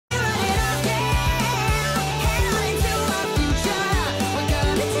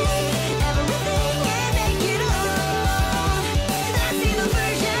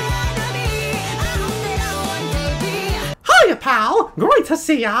pal. Great to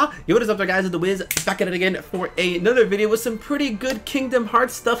see ya. Yo, what is up there, guys? It's the Wiz back at it again for another video with some pretty good Kingdom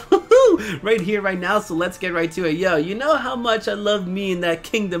Hearts stuff right here, right now. So let's get right to it. Yo, you know how much I love me and that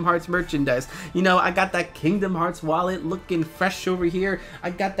Kingdom Hearts merchandise. You know, I got that Kingdom Hearts wallet looking fresh over here. I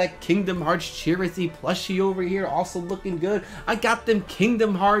got that Kingdom Hearts Cheersy plushie over here also looking good. I got them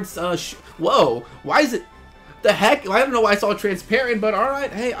Kingdom Hearts, whoa, why is it? The heck? I don't know why it's all transparent, but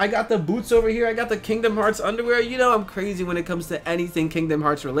alright. Hey, I got the boots over here. I got the Kingdom Hearts underwear. You know I'm crazy when it comes to anything Kingdom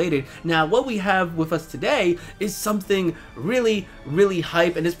Hearts related. Now, what we have with us today is something really, really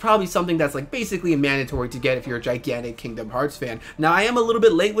hype, and it's probably something that's like basically mandatory to get if you're a gigantic Kingdom Hearts fan. Now, I am a little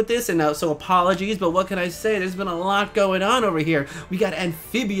bit late with this, and so apologies, but what can I say? There's been a lot going on over here. We got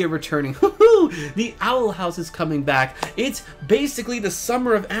Amphibia returning. The Owl House is coming back. It's basically the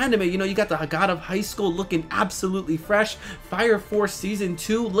summer of anime. You know, you got the God of High School looking absolutely fresh. Fire Force Season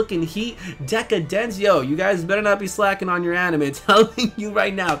 2 looking heat. Decadence. Yo, you guys better not be slacking on your anime. Telling you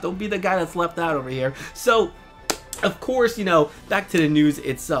right now. Don't be the guy that's left out over here. So, of course, you know, back to the news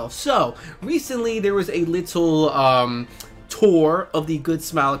itself. So, recently there was a little, tour of the Good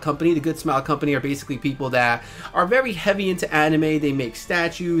Smile Company. The Good Smile Company are basically people that are very heavy into anime. They make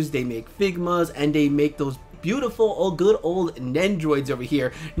statues, they make Figmas, and they make those beautiful good old Nendroids over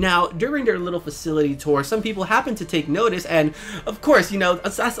here. Now, during their little facility tour, some people happen to take notice, and of course, you know,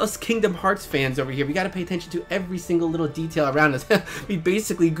 us Kingdom Hearts fans over here, we got to pay attention to every single little detail around us. We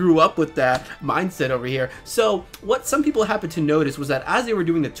basically grew up with that mindset over here. So what some people happened to notice was that as they were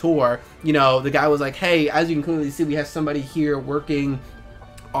doing the tour, you know, the guy was like, hey, as you can clearly see, we have somebody here working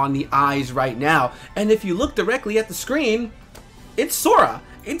on the eyes right now, and if you look directly at the screen, it's Sora.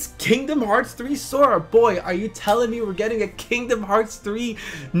 It's Kingdom Hearts 3 Sora. Boy, are you telling me we're getting a Kingdom Hearts 3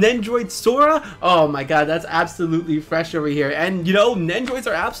 Nendroid Sora? Oh my god, that's absolutely fresh over here. And you know, Nendroids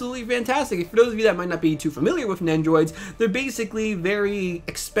are absolutely fantastic. For those of you that might not be too familiar with Nendroids, they're basically very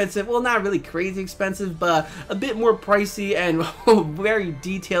expensive. Well, not really crazy expensive, but a bit more pricey and very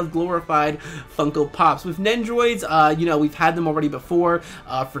detailed, glorified Funko Pops. With Nendroids, you know, we've had them already before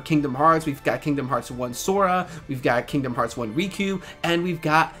for Kingdom Hearts. We've got Kingdom Hearts 1 Sora, we've got Kingdom Hearts 1 Riku, and we've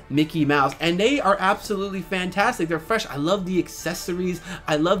got Mickey Mouse, and they are absolutely fantastic. They're fresh. I love the accessories,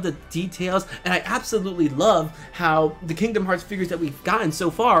 I love the details, and I absolutely love how the Kingdom Hearts figures that we've gotten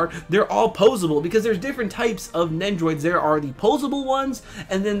so far, they're all posable, because there's different types of Nendroids. There are the posable ones,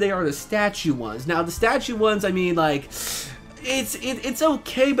 and then there are the statue ones. Now, the statue ones, I mean, like, it's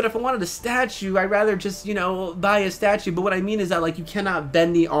okay, but if I wanted a statue, I'd rather just, you know, buy a statue. But what I mean is that, like, you cannot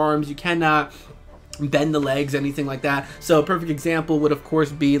bend the arms, you cannot bend the legs, anything like that. So a perfect example would of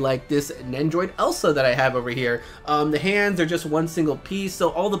course be like this Nendroid Elsa that I have over here. The hands are just one single piece, so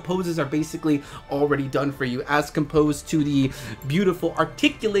all the poses are basically already done for you, as composed to the beautiful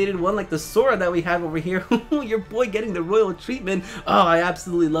articulated one like the Sora that we have over here. Your boy getting the royal treatment. Oh, I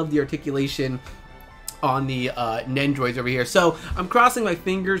absolutely love the articulation on the Nendroids over here. So I'm crossing my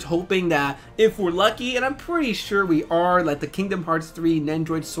fingers, hoping that if we're lucky, and I'm pretty sure we are, that the Kingdom Hearts 3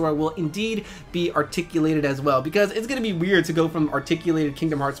 Nendroid Sora will indeed be articulated as well, because it's gonna be weird to go from articulated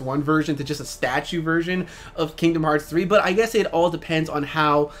Kingdom Hearts 1 version to just a statue version of Kingdom Hearts 3. But I guess it all depends on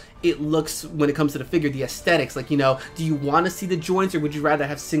how it looks when it comes to the figure, the aesthetics. Like, you know, do you want to see the joints, or would you rather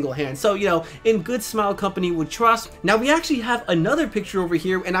have single hands? So, you know, in Good Smile Company would trust. Now, we actually have another picture over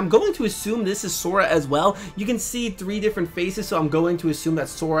here, and I'm going to assume this is Sora as well. You can see 3 different faces, so I'm going to assume that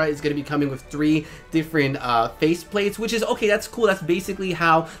Sora is going to be coming with 3 different face plates, which is okay. That's cool. That's basically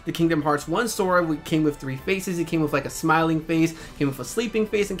how the Kingdom Hearts 1 Sora came with 3 faces. It came with like a smiling face, came with a sleeping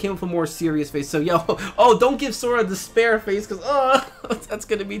face, and came with a more serious face. So, yo, oh, don't give Sora the spare face, because that's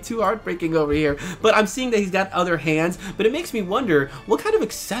going to be too heartbreaking over here. But I'm seeing that he's got other hands, but it makes me wonder, what kind of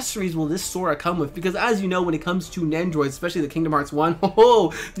accessories will this Sora come with? Because as you know, when it comes to Nendroids, especially the Kingdom Hearts 1,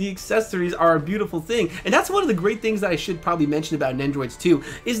 the accessories are a beautiful thing. And that's one of the great things that I should probably mention about Nendroids too,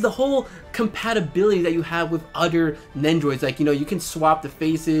 is the whole compatibility that you have with other Nendroids. Like, you know, you can swap the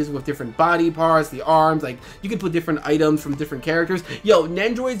faces with different body parts, the arms, like you can put different items from different characters. Yo,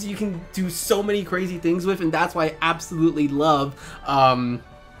 Nendroids you can do so many crazy things with, and that's why I absolutely love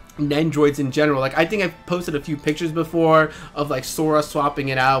Nendroids in general. Like, I think I've posted a few pictures before of like Sora swapping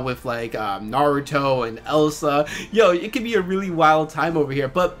it out with like Naruto and Elsa. Yo, it could be a really wild time over here.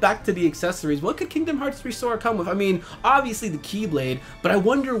 But back to the accessories, what could Kingdom Hearts 3 Sora come with? I mean, obviously the Keyblade, but I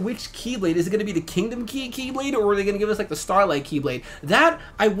wonder which Keyblade. Is it going to be the Kingdom Keyblade, or are they going to give us like the Starlight Keyblade? That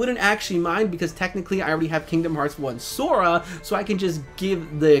I wouldn't actually mind, because technically I already have Kingdom Hearts 1 Sora, so I can just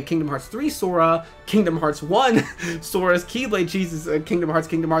give the Kingdom Hearts 3 Sora Kingdom Hearts 1 Sora's Keyblade. Jesus, Kingdom Hearts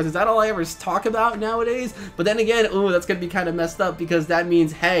Hearts. Is that all I ever talk about nowadays? But then again, ooh, that's gonna be kind of messed up, because that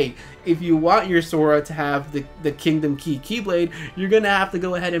means, hey, if you want your Sora to have the Kingdom Key Keyblade, you're gonna have to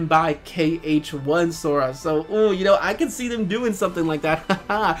go ahead and buy KH3 Sora. So, ooh, you know, I can see them doing something like that.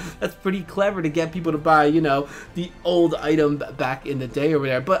 That's pretty clever to get people to buy, you know, the old item back in the day over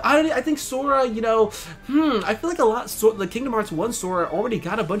there. But I think Sora, you know, I feel like the Kingdom Hearts 1 Sora already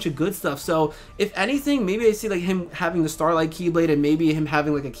got a bunch of good stuff. So, if anything, maybe I see like him having the Starlight Keyblade, and maybe him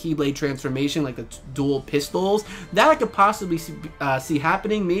having like a Keyblade transformation, like the dual pistols. That I could possibly see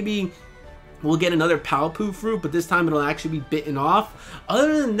happening. Maybe we'll get another Palpu fruit, but this time it'll actually be bitten off.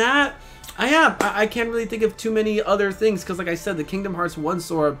 Other than that, I can't really think of too many other things, because like I said, the Kingdom Hearts 1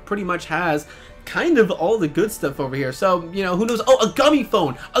 Sora pretty much has kind of all the good stuff over here. So, you know, who knows? Oh, a gummy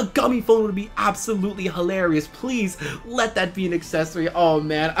phone! A gummy phone would be absolutely hilarious. Please let that be an accessory. Oh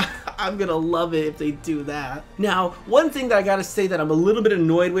man, I'm gonna love it if they do that. Now, one thing that I gotta say that I'm a little bit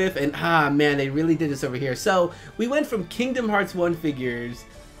annoyed with, and man, they really did this over here. So, we went from Kingdom Hearts 1 figures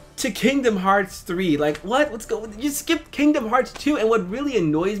to Kingdom Hearts 3. Like, what? What's going on? You skipped Kingdom Hearts 2, and what really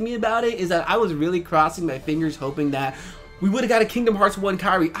annoys me about it is that I was really crossing my fingers hoping that we would have got a Kingdom Hearts 1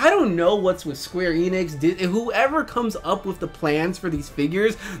 Kairi. I don't know what's with Square Enix. Whoever comes up with the plans for these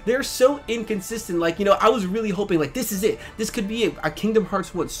figures, they're so inconsistent. Like, you know, I was really hoping, like, this is it. This could be it. A Kingdom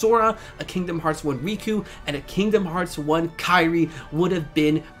Hearts 1 Sora, a Kingdom Hearts 1 Riku, and a Kingdom Hearts 1 Kairi would have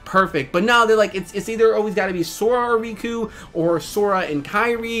been perfect. But now they're like, it's either always got to be Sora or Riku, or Sora and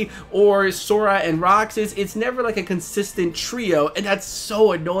Kairi, or Sora and Roxas. It's never like a consistent trio, and that's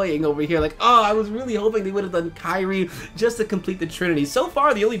so annoying over here. Like, oh, I was really hoping they would have done Kairi just to complete the Trinity. So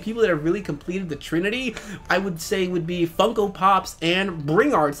far, the only people that have really completed the Trinity, I would say, would be Funko Pops and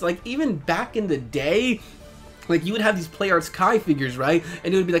Bring Arts. Like, even back in the day, like, you would have these Play Arts Kai figures, right?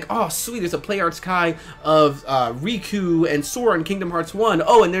 And it would be like, oh, sweet, there's a Play Arts Kai of Riku and Sora in Kingdom Hearts 1.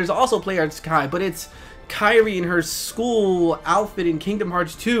 Oh, and there's also Play Arts Kai, but it's Kairi in her school outfit in Kingdom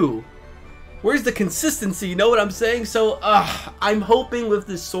Hearts 2. Where's the consistency? You know what I'm saying? So, I'm hoping with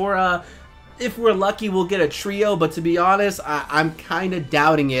this Sora, if we're lucky, we'll get a trio, but to be honest, I'm kind of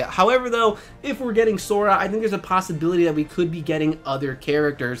doubting it. However, though, if we're getting Sora, I think there's a possibility that we could be getting other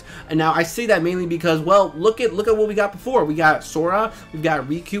characters. And now I say that mainly because, well, look at what we got before. We got Sora, we've got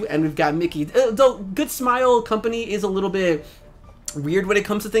Riku, and we've got Mickey. Though Good Smile Company is a little bit weird when it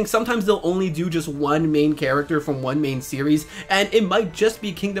comes to things. Sometimes they'll only do just one main character from one main series, and it might just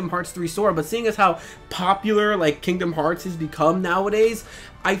be Kingdom Hearts 3 Sora. But seeing as how popular like Kingdom Hearts has become nowadays,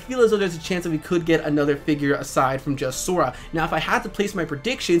 I feel as though there's a chance that we could get another figure aside from just Sora. Now, if I had to place my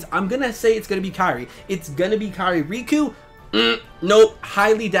predictions, I'm gonna say it's gonna be Kairi. It's gonna be Kairi. Riku? Nope,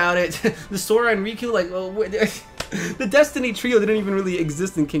 highly doubt it. The Sora and Riku, like, oh, the Destiny trio didn't even really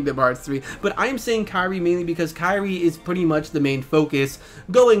exist in Kingdom Hearts 3, but I'm saying Kairi mainly because Kairi is pretty much the main focus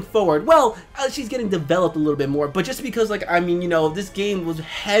going forward. Well, she's getting developed a little bit more, but just because, like, I mean, you know, this game was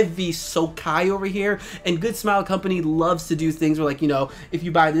heavy Sokai over here, and Good Smile Company loves to do things where, like, you know, if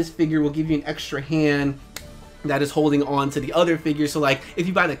you buy this figure, we'll give you an extra hand that is holding on to the other figure. So like, if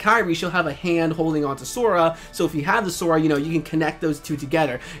you buy the Kairi, she'll have a hand holding on to Sora. So if you have the Sora, you know, you can connect those two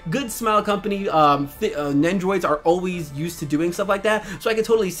together. Good Smile Company, Nendroids are always used to doing stuff like that. So I can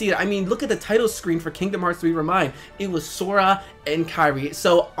totally see it. I mean, look at the title screen for Kingdom Hearts 3 Remind. It was Sora and Kairi.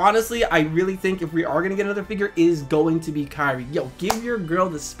 So honestly, I really think if we are going to get another figure, it is going to be Kairi. Yo, give your girl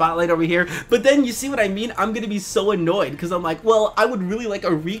the spotlight over here. But then you see what I mean? I'm going to be so annoyed because I'm like, well, I would really like a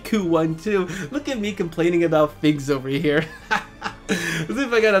Riku one too. Look at me complaining about figs over here. As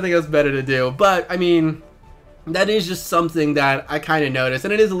if I got nothing else better to do. But I mean, that is just something that I kind of noticed,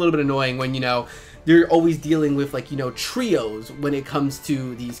 and it is a little bit annoying when, you know, they're always dealing with, like, you know, trios when it comes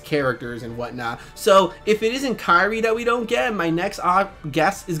to these characters and whatnot. So if it isn't Kairi that we don't get, my next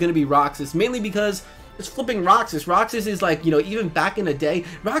guess is going to be Roxas, mainly because it's flipping Roxas. Roxas is like, you know, even back in the day,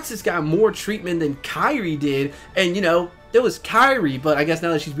 Roxas got more treatment than Kairi did, and, you know, there was Kairi, but I guess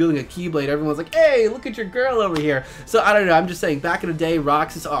now that she's wielding a Keyblade, everyone's like, hey, look at your girl over here. So I don't know, I'm just saying, back in the day,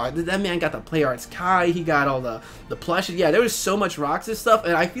 Roxas, oh, that man got the Play Arts Kai, he got all the plushes. Yeah, there was so much Roxas stuff,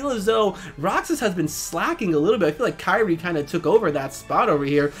 and I feel as though Roxas has been slacking a little bit. I feel like Kairi kind of took over that spot over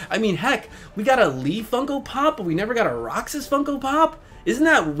here. I mean, heck, we got a Lee Funko Pop, but we never got a Roxas Funko Pop? Isn't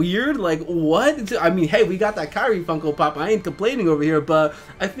that weird? Like, what? I mean, hey, we got that Kairi Funko Pop. I ain't complaining over here, but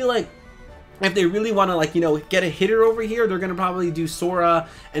I feel like if they really want to, like, you know, get a hitter over here, they're going to probably do Sora,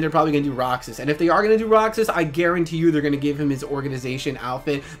 and they're probably going to do Roxas. And if they are going to do Roxas, I guarantee you they're going to give him his organization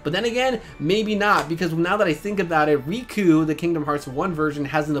outfit. But then again, maybe not, because now that I think about it, Riku, the Kingdom Hearts 1 version,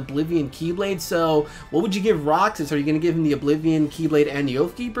 has an Oblivion Keyblade. So what would you give Roxas? Are you going to give him the Oblivion Keyblade and the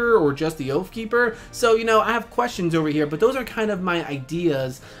Oath Keeper, or just the Oath Keeper? So, you know, I have questions over here, but those are kind of my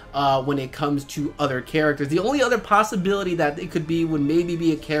ideas when it comes to other characters. The only other possibility that it could be would maybe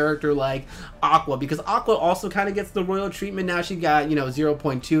be a character like Aqua, because Aqua also kind of gets the royal treatment now. She got, you know,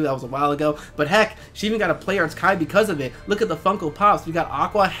 0.2, that was a while ago, but heck, she even got a Play Arts Kai because of it. Look at the Funko Pops. We got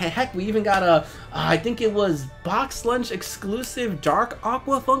Aqua. Heck, we even got a I think it was Box Lunch exclusive Dark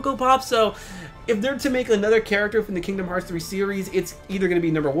Aqua Funko Pop. So if they're to make another character from the Kingdom Hearts 3 series, it's either going to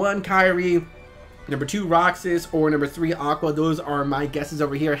be number 1 Kairi, number 2 Roxas, or number 3 Aqua. Those are my guesses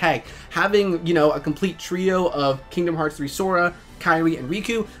over here. Heck, having, you know, a complete trio of Kingdom Hearts 3 Sora, Kairi, and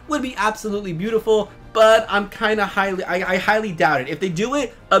Riku would be absolutely beautiful, but I'm kind of I highly doubt it. If they do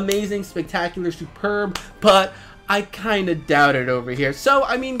it, amazing, spectacular, superb, but I kind of doubt it over here. So,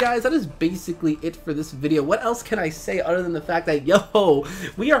 I mean, guys, that is basically it for this video. What else can I say other than the fact that, yo,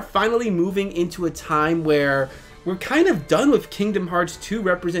 we are finally moving into a time where we're kind of done with Kingdom Hearts 2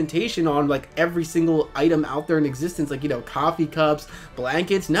 representation on, like, every single item out there in existence, like, you know, coffee cups,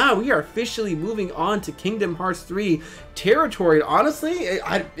 blankets. Now we are officially moving on to Kingdom Hearts 3 territory. Honestly,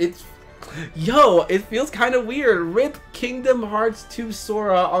 it feels kind of weird. Rip Kingdom Hearts 2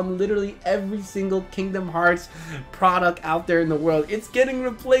 Sora on literally every single Kingdom Hearts product out there in the world. It's getting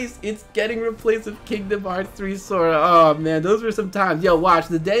replaced. It's getting replaced with Kingdom Hearts 3 Sora. Oh, man, those were some times. Yo, watch.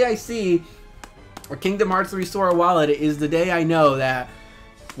 The day I see a Kingdom Hearts 3 Sora wallet is the day I know that,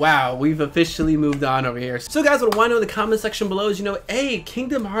 wow, we've officially moved on over here. So guys, what I want to know in the comment section below is, you know, hey,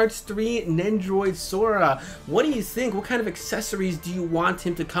 Kingdom Hearts 3 Nendroid Sora, what do you think? What kind of accessories do you want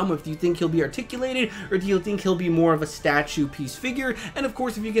him to come with? Do you think he'll be articulated, or do you think he'll be more of a statue piece figure? And of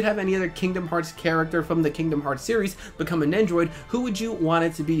course, if you could have any other Kingdom Hearts character from the Kingdom Hearts series become a Nendroid, who would you want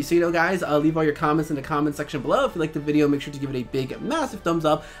it to be? So, you know, guys, leave all your comments in the comment section below. If you like the video, make sure to give it a big, massive thumbs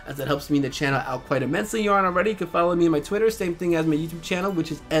up, as that helps me and the channel out quite immensely. You aren't already, you can follow me on my Twitter, same thing as my YouTube channel, which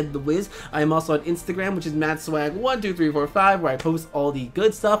is Ed the Wiz. I am also on Instagram, which is MattSwag12345, where I post all the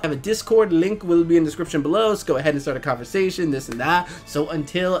good stuff. I have a Discord, link will be in the description below, so go ahead and start a conversation, this and that. So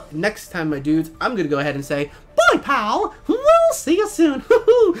until next time, my dudes, I'm gonna go ahead and say, bye, pal! We'll see you soon!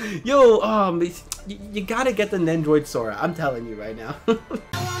 Yo, you gotta get the Nendroid Sora, I'm telling you right now.